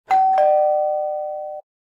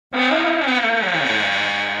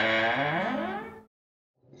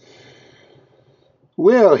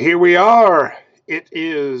Well, here we are. It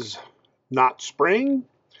is not spring,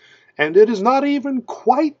 and it is not even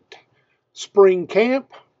quite spring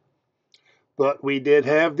camp, but we did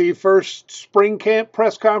have the first spring camp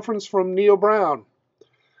press conference from Neal Brown.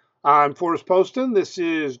 I'm Forrest Poston. This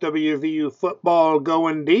is WVU Football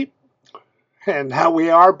Going Deep, and now we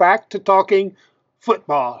are back to talking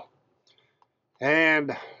football.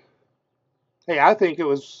 And, hey, I think it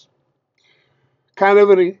was kind of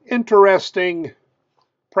an interesting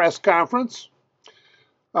press conference.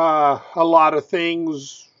 A lot of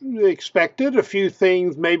things expected, a few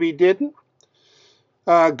things maybe didn't.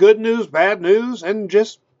 Good news, bad news, and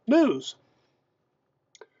just news.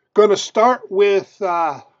 Going to start with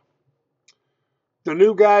the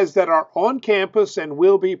new guys that are on campus and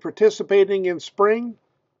will be participating in spring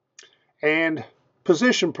and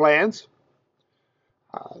position plans.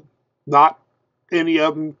 Not any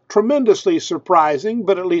of them tremendously surprising,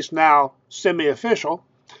 but at least now semi-official.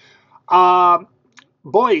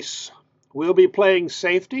 Boyce will be playing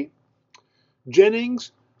safety.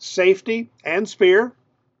 Jennings, safety and spear.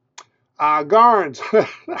 Garnes,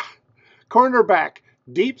 cornerback,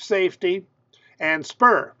 deep safety, and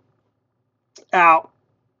spur. Now,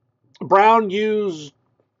 Brown used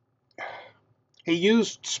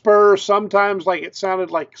spur sometimes like it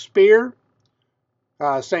sounded like spear.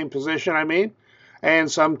 Same position, I mean.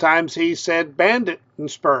 And sometimes he said bandit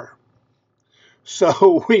and spur.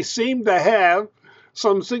 So we seem to have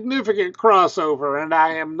some significant crossover, and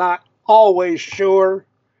I am not always sure.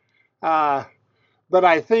 But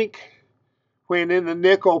I think when in the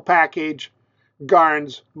nickel package,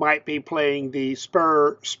 Garnes might be playing the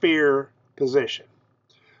spear position.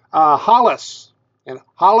 Hollis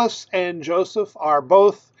and Joseph are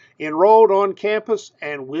both enrolled on campus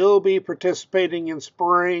and will be participating in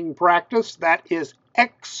spring practice. That is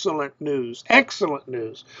excellent news. Excellent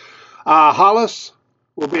news. Hollis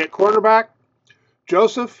will be at quarterback.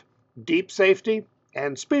 Joseph, deep safety,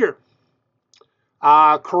 and spear.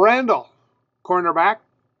 Corandall, cornerback.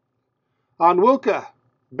 Onwuka,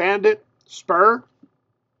 bandit, spur.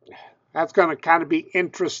 That's going to kind of be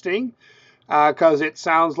interesting because it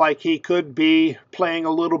sounds like he could be playing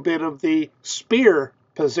a little bit of the spear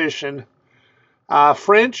position.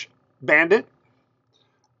 French, bandit.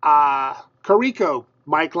 Carico,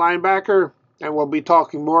 Mike linebacker, and we'll be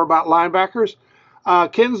talking more about linebackers.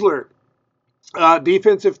 Kinsler,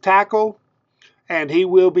 defensive tackle, and he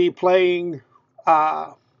will be playing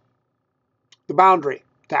the boundary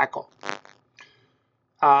tackle.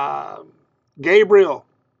 Gabriel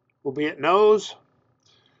will be at nose.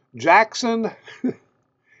 Jackson,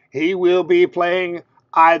 he will be playing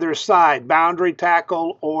either side, boundary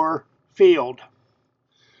tackle or field.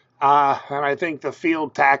 And I think the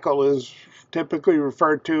field tackle is typically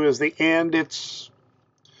referred to as the end. It's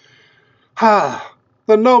the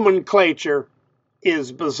nomenclature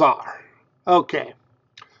is bizarre. Okay.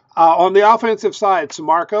 On the offensive side,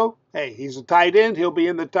 Samarco, hey, he's a tight end. He'll be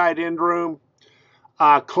in the tight end room.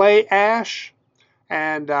 Clay Ash,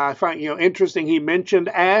 and I find interesting he mentioned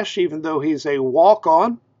Ash, even though he's a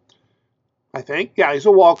walk-on. I think, yeah, he's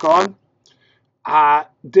a walk-on.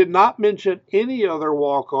 Did not mention any other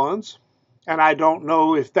walk-ons, and I don't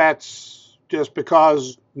know if that's just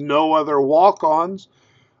because no other walk-ons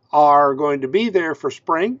are going to be there for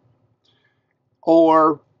spring,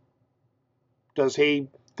 or does he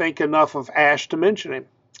think enough of Ash to mention him?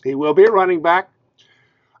 He will be at running back.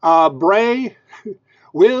 Bray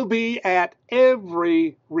will be at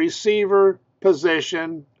every receiver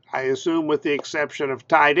position, I assume with the exception of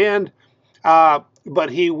tight end, but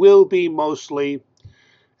he will be mostly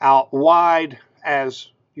out wide as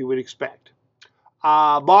you would expect.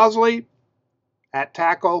 Bosley at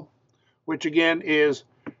tackle, which again is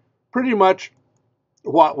pretty much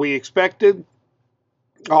what we expected,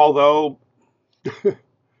 although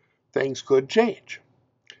things could change.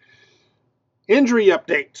 Injury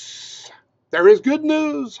updates. There is good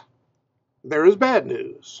news. There is bad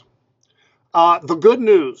news. The good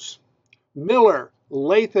news, Miller,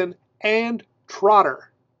 Lathan, and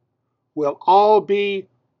Trotter will all be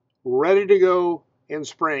ready to go in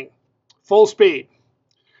spring. Full speed.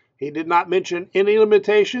 He did not mention any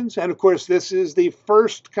limitations, and of course this is the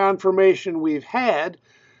first confirmation we've had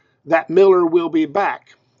that Miller will be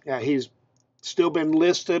back. He's still been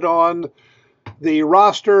listed on the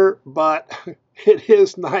roster, but it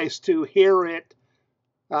is nice to hear it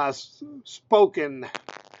spoken.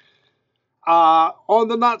 On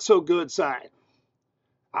the not-so-good side,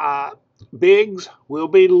 Biggs will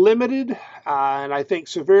be limited, and I think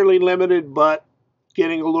severely limited, but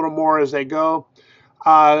getting a little more as they go.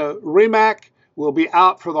 Rimac will be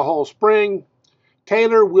out for the whole spring.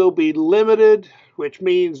 Taylor will be limited, which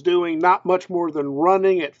means doing not much more than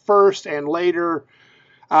running at first and later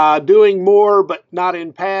doing more, but not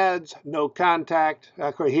in pads, no contact.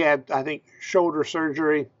 He had, I think, shoulder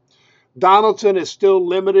surgery. Donaldson is still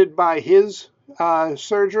limited by his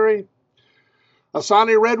surgery.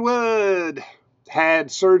 Asani Redwood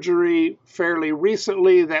had surgery fairly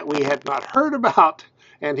recently that we had not heard about,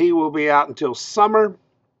 and he will be out until summer.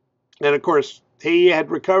 And of course, he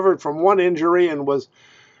had recovered from one injury and was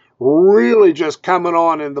really just coming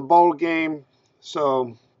on in the bowl game.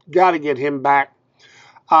 So got to get him back.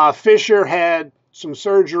 Fisher had some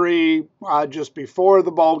surgery just before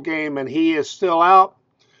the bowl game, and he is still out.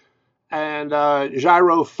 And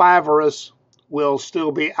Jairo Favaris will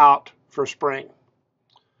still be out for spring.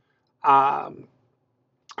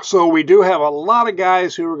 So we do have a lot of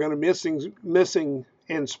guys who are going to be missing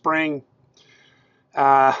in spring.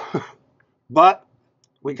 But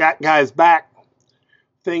we got guys back.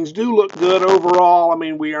 Things do look good overall. I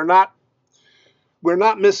mean, we're not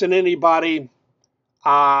missing anybody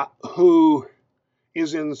who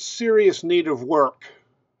is in serious need of work.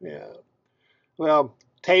 Yeah. Well,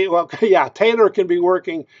 Taylor can be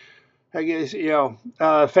working. I guess,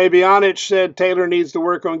 Fabianich said Taylor needs to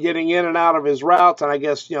work on getting in and out of his routes, and I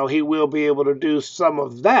guess, he will be able to do some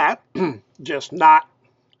of that, just not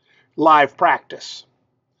live practice.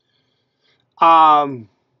 Now,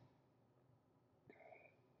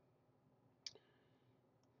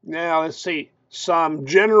 let's see. Some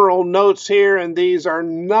general notes here, and these are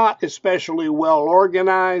not especially well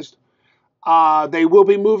organized. They will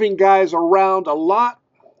be moving guys around a lot,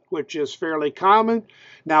 which is fairly common.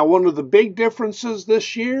 Now, one of the big differences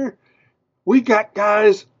this year, we got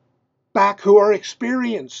guys back who are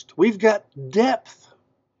experienced. We've got depth.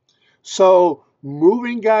 So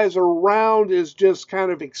moving guys around is just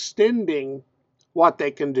kind of extending what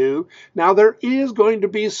they can do. Now, there is going to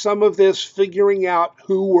be some of this figuring out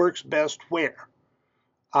who works best where.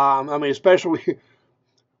 Especially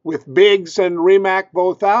with Biggs and Remack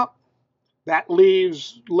both out, that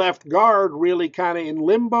leaves left guard really kind of in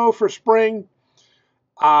limbo for spring.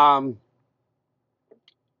 I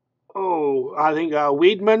think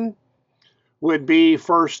Weidman would be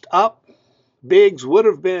first up. Biggs would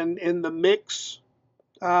have been in the mix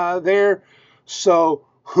there. So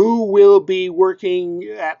who will be working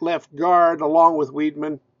at left guard along with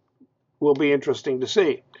Weidman will be interesting to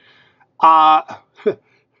see.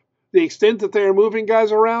 The extent that they are moving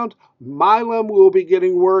guys around, Milam will be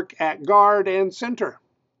getting work at guard and center,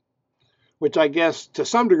 which I guess to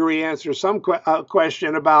some degree answers some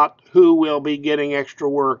question about who will be getting extra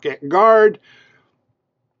work at guard.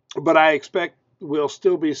 But I expect we'll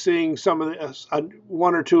still be seeing some of the,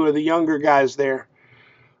 one or two of the younger guys there.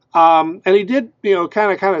 And he did,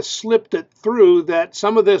 kind of slipped it through that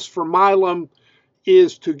some of this for Milam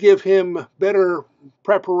is to give him better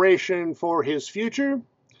preparation for his future.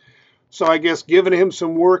 So I guess giving him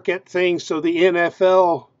some work at things so the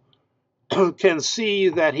NFL can see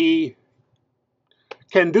that he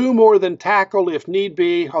can do more than tackle if need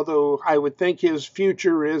be, although I would think his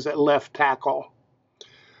future is at left tackle.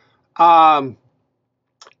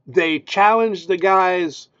 They challenged the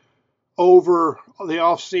guys over the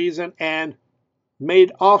offseason and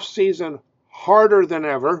made offseason harder than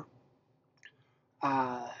ever,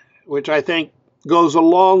 which I think goes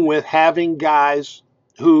along with having guys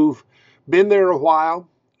who've been there a while.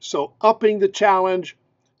 So upping the challenge,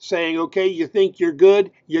 saying, okay, you think you're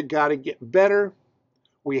good, you got to get better.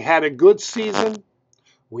 We had a good season.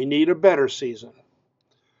 We need a better season.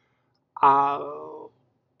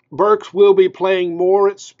 Burks will be playing more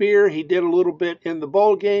at Spear. He did a little bit in the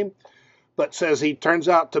bowl game, but says he turns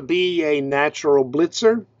out to be a natural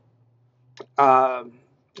blitzer.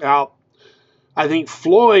 Now, I think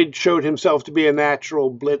Floyd showed himself to be a natural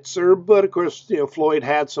blitzer, but of course, Floyd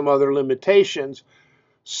had some other limitations.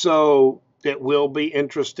 So it will be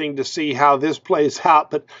interesting to see how this plays out.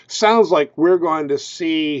 But sounds like we're going to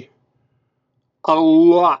see a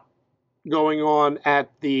lot going on at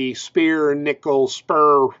the Spear, Nickel,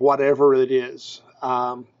 Spur, whatever it is.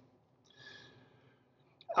 The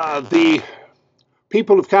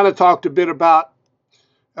people have kind of talked a bit about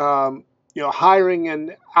hiring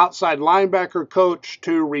an outside linebacker coach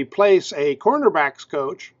to replace a cornerbacks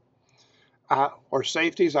coach or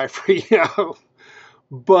safeties,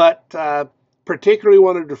 but particularly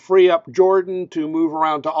wanted to free up Jordan to move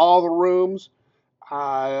around to all the rooms,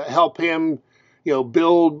 help him,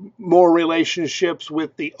 build more relationships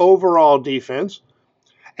with the overall defense,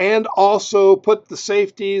 and also put the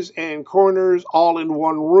safeties and corners all in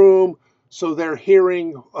one room so they're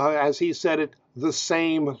hearing, as he said it, the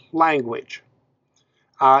same language.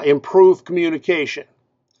 Improve communication.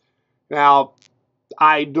 Now,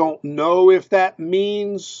 I don't know if that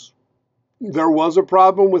means there was a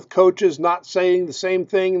problem with coaches not saying the same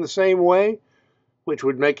thing in the same way, which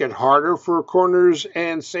would make it harder for corners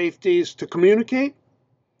and safeties to communicate,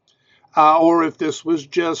 or if this was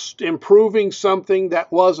just improving something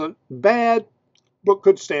that wasn't bad but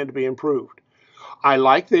could stand to be improved. I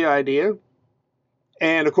like the idea.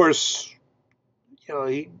 And of course,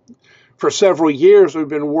 for several years, we've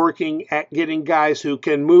been working at getting guys who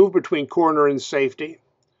can move between corner and safety.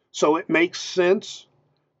 So it makes sense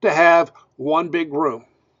to have one big room,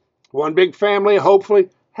 one big family, hopefully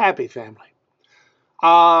happy family.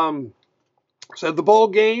 So the bowl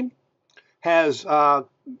game has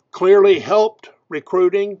clearly helped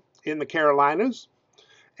recruiting in the Carolinas.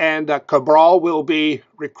 And Cabral will be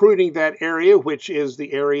recruiting that area, which is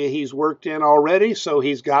the area he's worked in already, so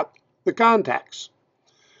he's got the contacts.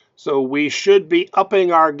 So we should be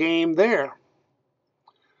upping our game there.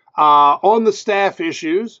 On the staff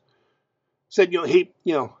issues, said,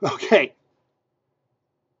 okay,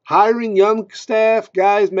 hiring young staff,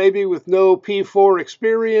 guys maybe with no P4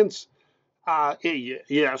 experience,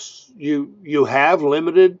 yes, you have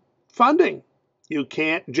limited funding. You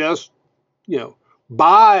can't just,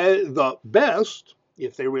 buy the best,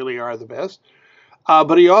 if they really are the best.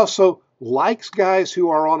 But he also likes guys who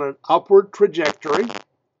are on an upward trajectory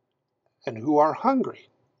and who are hungry.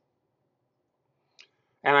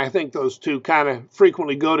 And I think those two kind of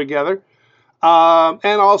frequently go together.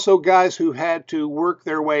 And also guys who had to work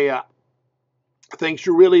their way up. I think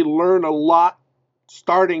you really learn a lot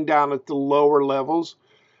starting down at the lower levels.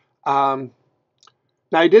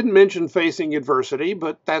 Now, I didn't mention facing adversity,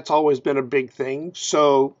 but that's always been a big thing.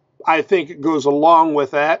 So I think it goes along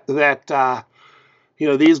with that,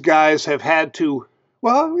 these guys have had to,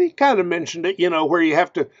 well, we kind of mentioned it, where you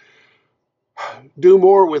have to do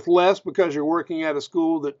more with less because you're working at a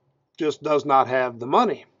school that just does not have the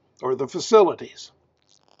money or the facilities.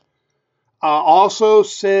 Also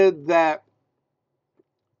said that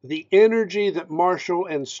the energy that Marshall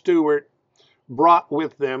and Stewart brought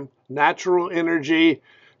with them, natural energy,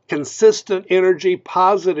 consistent energy,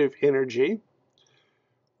 positive energy,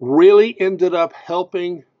 really ended up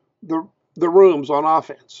helping the rooms on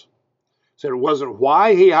offense. Said it wasn't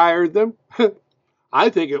why he hired them. I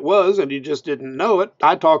think it was, and he just didn't know it.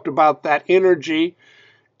 I talked about that energy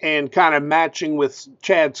and kind of matching with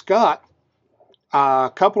Chad Scott a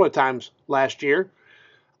couple of times last year.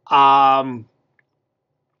 But,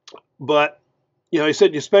 he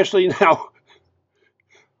said, especially now,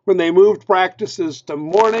 when they moved practices to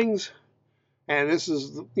mornings, and this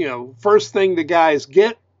is, first thing the guys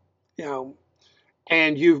get,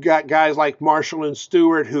 and you've got guys like Marshall and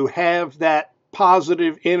Stewart who have that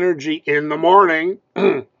positive energy in the morning,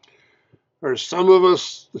 or some of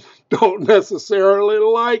us don't necessarily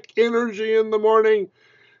like energy in the morning,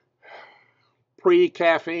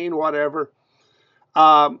 pre-caffeine, whatever.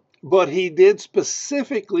 But he did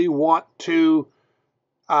specifically want to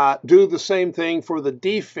do the same thing for the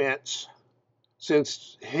defense,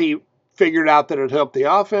 since he figured out that it helped the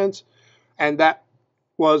offense, and that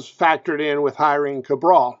was factored in with hiring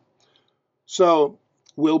Cabral. So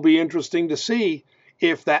will be interesting to see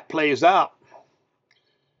if that plays out.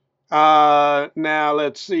 Now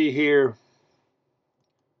let's see here.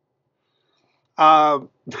 Find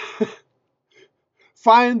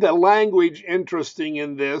the language interesting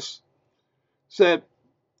in this. Said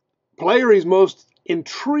player he's most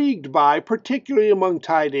intrigued by, particularly among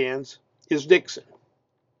tight ends, is Dixon.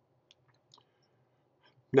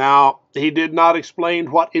 Now, he did not explain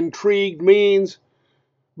what intrigued means,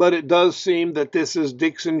 but it does seem that this is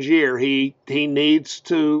Dixon's year. He needs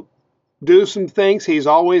to do some things. He's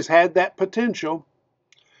always had that potential.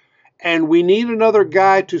 And we need another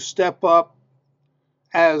guy to step up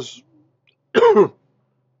as the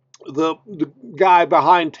guy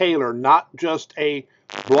behind Taylor, not just a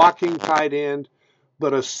blocking tight end,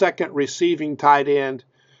 but a second receiving tight end.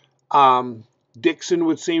 Dixon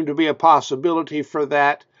would seem to be a possibility for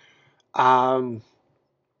that. And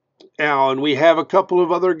we have a couple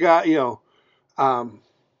of other guys, and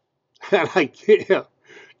I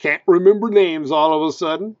can't remember names all of a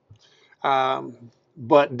sudden.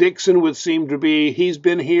 But Dixon would seem to be, he's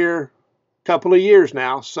been here a couple of years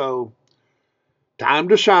now, so time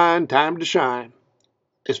to shine,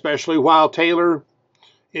 especially while Taylor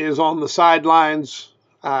is on the sidelines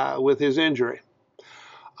with his injury.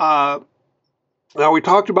 Now, we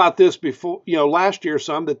talked about this before, last year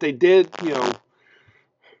some, that they did,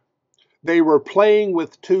 they were playing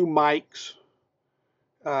with two mics,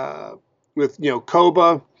 with,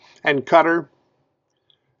 Koba and Cutter.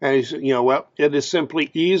 And he said, well, it is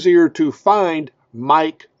simply easier to find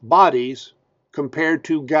mic bodies compared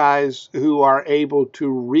to guys who are able to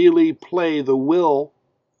really play the will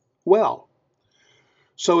well.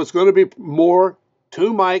 So it's going to be more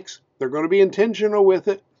two mics. They're going to be intentional with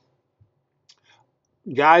it.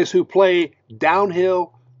 Guys who play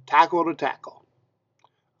downhill, tackle to tackle.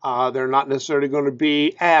 They're not necessarily going to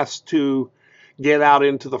be asked to get out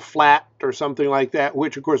into the flat or something like that,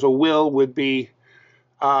 which, of course, a will would be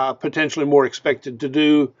potentially more expected to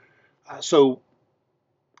do. So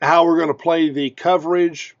how we're going to play the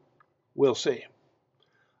coverage, we'll see.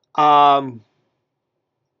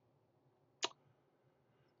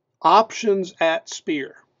 Options at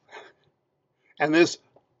spear. And this,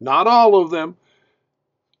 not all of them.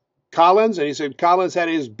 Collins, and he said Collins had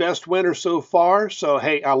his best winter so far. So,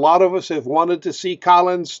 hey, a lot of us have wanted to see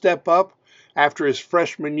Collins step up. After his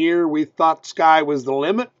freshman year, we thought sky was the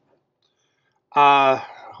limit.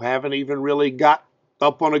 Haven't even really got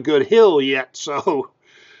up on a good hill yet. So,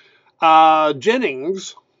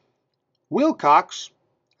 Jennings, Wilcox,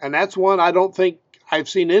 and that's one I don't think I've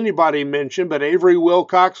seen anybody mention, but Avery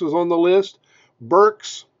Wilcox was on the list.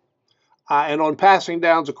 Burks, and on passing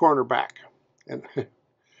downs, a cornerback. And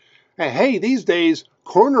hey, these days,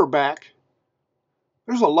 cornerback,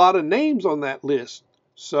 there's a lot of names on that list.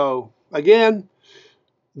 So, again,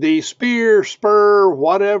 the spear, spur,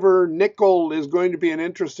 whatever, nickel is going to be an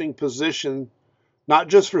interesting position, not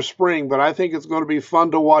just for spring, but I think it's going to be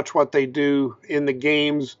fun to watch what they do in the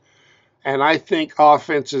games. And I think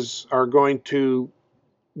offenses are going to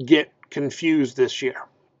get confused this year.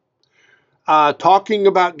 Talking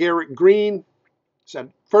about Garrett Green,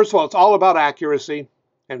 said, first of all, it's all about accuracy.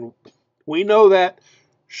 And we know that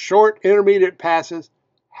short, intermediate passes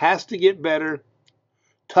has to get better.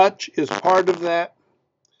 Touch is part of that.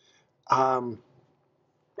 And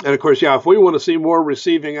of course, yeah, if we want to see more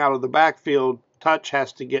receiving out of the backfield, touch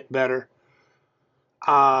has to get better.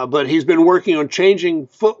 But he's been working on changing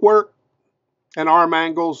footwork and arm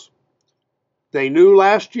angles. They knew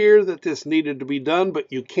last year that this needed to be done,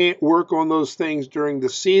 but you can't work on those things during the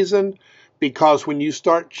season because when you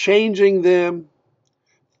start changing them,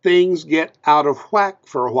 things get out of whack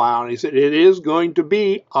for a while. And he said it is going to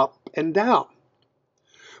be up and down.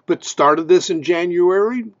 But started this in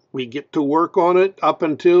January. We get to work on it up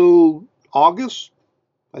until August.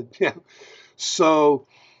 So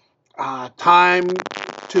time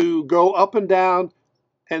to go up and down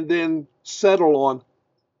and then settle on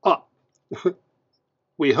up.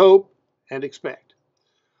 We hope and expect.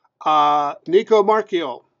 Nico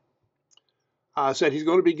Marchio said he's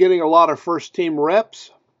going to be getting a lot of first-team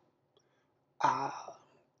reps. And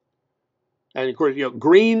of course,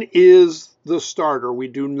 Green is the starter. We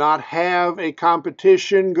do not have a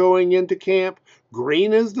competition going into camp.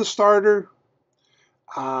 Green is the starter.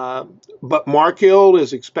 But Markill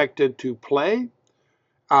is expected to play.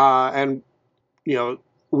 And,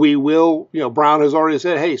 we will, Brown has already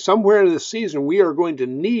said, hey, somewhere in this season, we are going to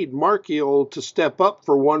need Markill to step up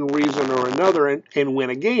for one reason or another and win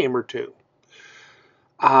a game or two.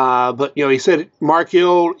 But, he said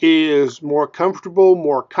Markill is more comfortable,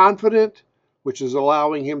 more confident, which is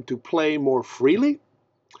allowing him to play more freely.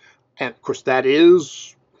 And, of course,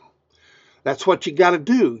 that's what you got to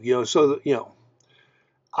do, so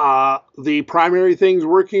that, the primary things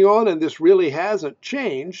working on, and this really hasn't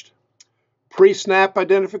changed, pre-snap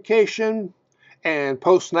identification and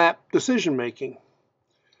post-snap decision-making.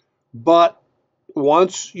 But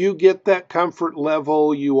once you get that comfort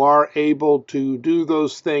level, you are able to do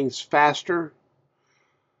those things faster.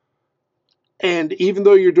 And even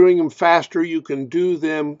though you're doing them faster, you can do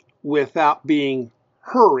them without being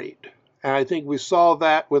hurried. And I think we saw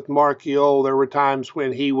that with Markiol. There were times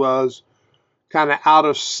when he was kind of out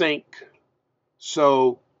of sync.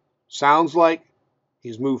 So sounds like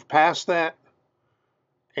he's moved past that.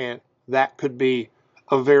 And that could be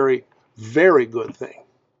a very, very good thing.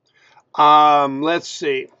 Let's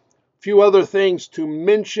see. A few other things to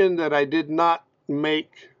mention that I did not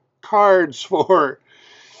make cards for.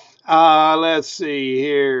 Let's see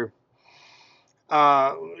here.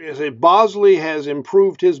 Bosley has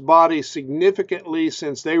improved his body significantly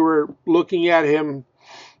since they were looking at him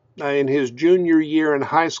in his junior year in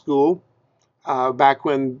high school, back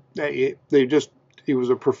when he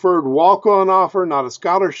was a preferred walk-on offer, not a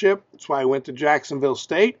scholarship. That's why I went to Jacksonville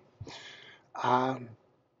State.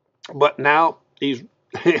 But now he's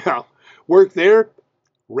worked there,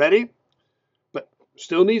 ready, but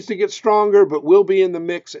still needs to get stronger, but will be in the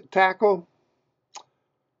mix at tackle.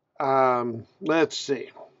 Let's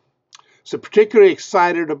see. So particularly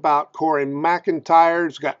excited about Corey McIntyre.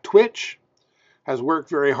 He's got twitch, has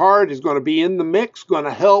worked very hard. He's going to be in the mix, going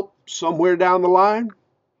to help somewhere down the line.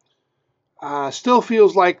 Still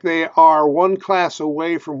feels like they are one class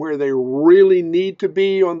away from where they really need to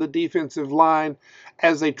be on the defensive line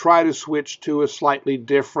as they try to switch to a slightly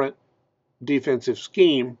different defensive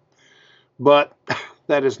scheme. But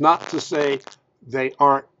that is not to say they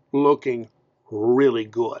aren't looking really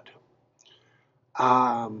good.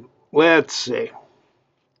 Let's see.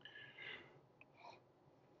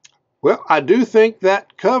 Well, I do think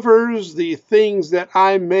that covers the things that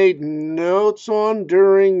I made notes on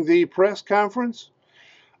during the press conference.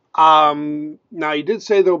 Now, you did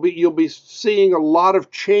say you'll be seeing a lot of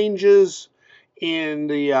changes in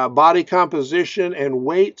the body composition and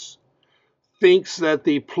weights. Thinks that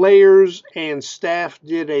the players and staff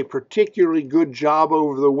did a particularly good job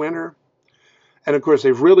over the winter. And of course,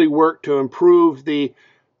 they've really worked to improve the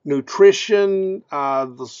nutrition,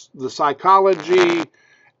 the psychology,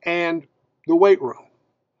 and the weight room.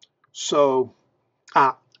 So,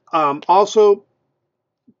 also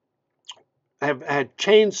have had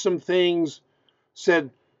changed some things.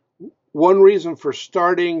 Said one reason for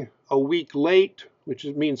starting a week late, which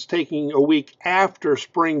means taking a week after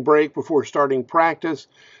spring break before starting practice.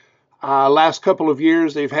 Last couple of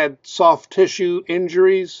years, they've had soft tissue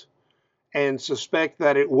injuries and suspect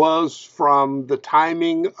that it was from the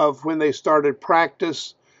timing of when they started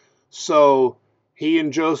practice. So he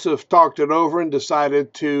and Joseph talked it over and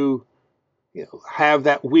decided to have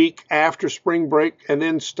that week after spring break and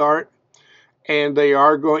then start. And they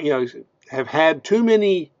are going, have had too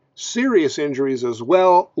many serious injuries as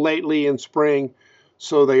well lately in spring.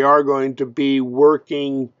 So they are going to be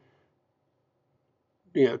working,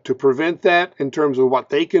 to prevent that in terms of what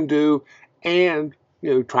they can do, and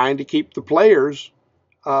trying to keep the players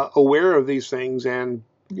aware of these things and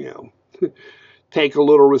take a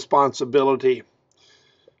little responsibility.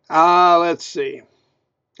 Let's see.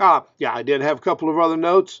 Yeah, I did have a couple of other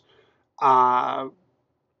notes.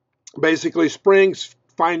 Basically, spring's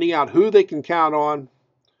finding out who they can count on,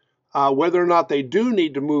 whether or not they do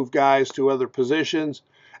need to move guys to other positions,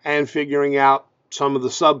 and figuring out some of the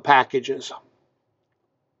sub packages.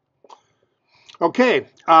 Okay,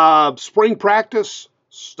 spring practice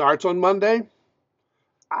starts on Monday.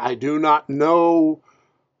 I do not know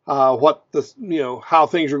how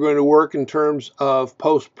things are going to work in terms of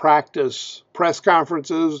post-practice press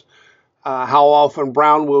conferences, how often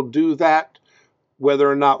Brown will do that, whether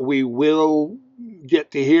or not we will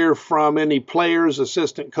get to hear from any players,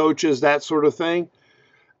 assistant coaches, that sort of thing.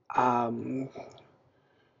 Now,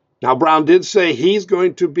 Brown did say he's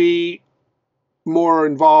going to be more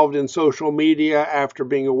involved in social media after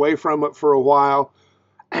being away from it for a while.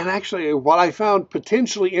 And actually, what I found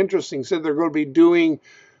potentially interesting, said they're going to be doing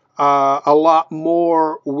a lot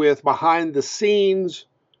more with behind the scenes,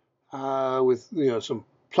 with some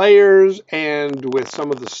players and with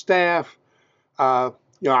some of the staff.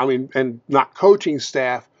 And not coaching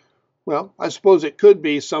staff. Well, I suppose it could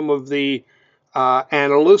be some of the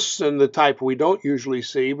analysts and the type we don't usually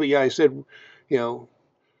see. But yeah, I said,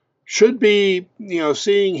 should be,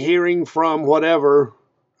 seeing, hearing from whatever,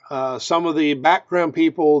 some of the background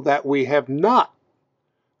people that we have not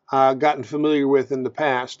gotten familiar with in the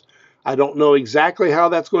past. I don't know exactly how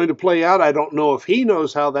that's going to play out. I don't know if he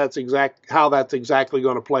knows how that's exactly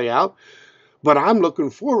going to play out, but I'm looking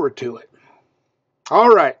forward to it. All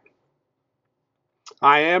right.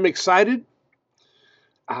 I am excited.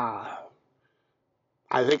 I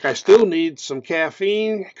think I still need some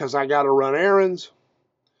caffeine because I got to run errands,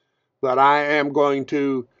 but I am going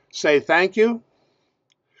to say thank you.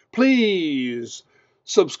 Please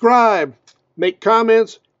subscribe, make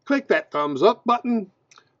comments, click that thumbs up button,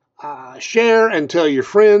 share and tell your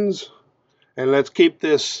friends, and let's keep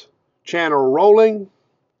this channel rolling,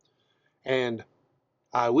 and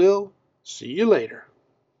I will see you later.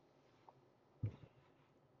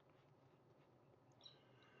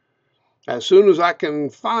 As soon as I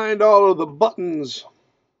can find all of the buttons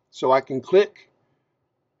so I can click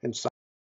and sign.